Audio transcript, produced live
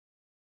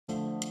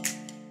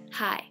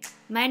Hi,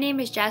 my name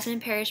is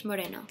Jasmine Parish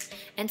Moreno,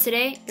 and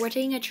today we're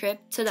taking a trip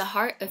to the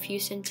heart of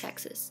Houston,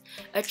 Texas,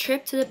 a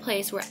trip to the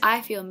place where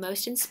I feel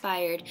most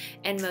inspired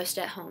and most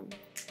at home.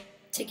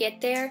 To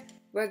get there,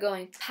 we're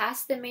going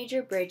past the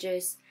major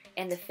bridges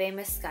and the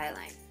famous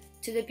skyline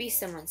to the Be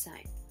Someone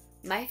sign,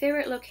 my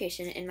favorite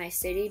location in my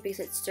city because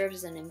it serves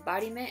as an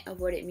embodiment of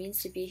what it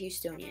means to be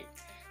Houstonian.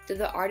 Though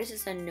the artist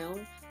is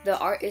unknown, the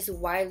art is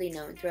widely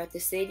known throughout the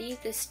city,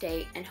 the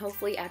state, and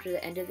hopefully after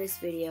the end of this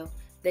video,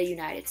 the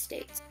United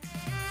States.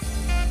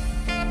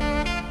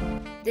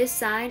 This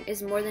sign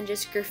is more than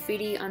just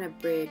graffiti on a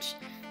bridge.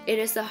 It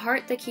is the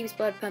heart that keeps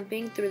blood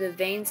pumping through the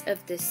veins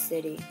of this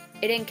city.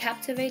 It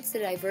encapsulates the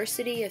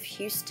diversity of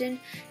Houston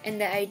and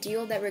the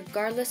ideal that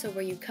regardless of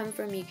where you come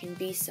from, you can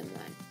be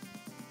someone.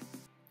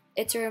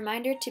 It's a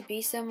reminder to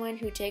be someone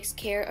who takes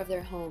care of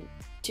their home,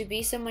 to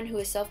be someone who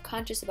is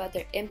self-conscious about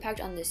their impact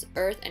on this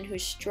earth and who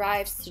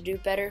strives to do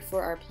better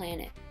for our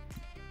planet.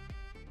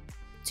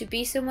 To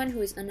be someone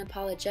who is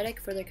unapologetic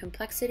for their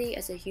complexity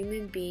as a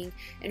human being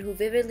and who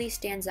vividly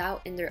stands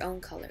out in their own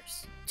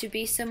colors. To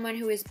be someone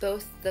who is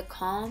both the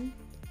calm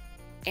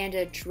and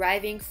a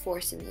driving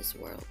force in this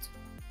world.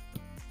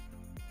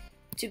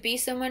 To be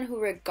someone who,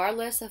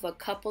 regardless of a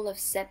couple of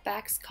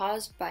setbacks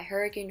caused by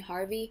Hurricane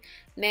Harvey,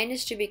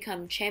 managed to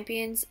become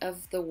champions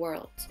of the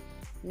world,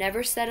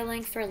 never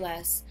settling for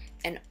less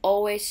and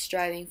always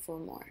striving for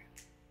more.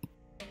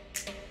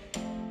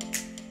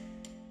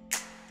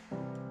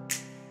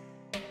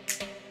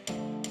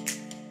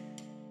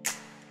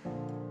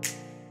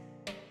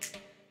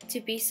 To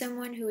be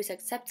someone who is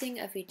accepting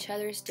of each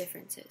other's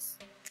differences.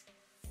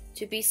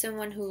 To be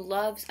someone who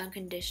loves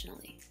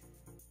unconditionally.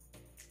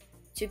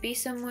 To be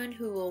someone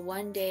who will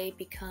one day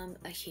become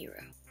a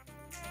hero.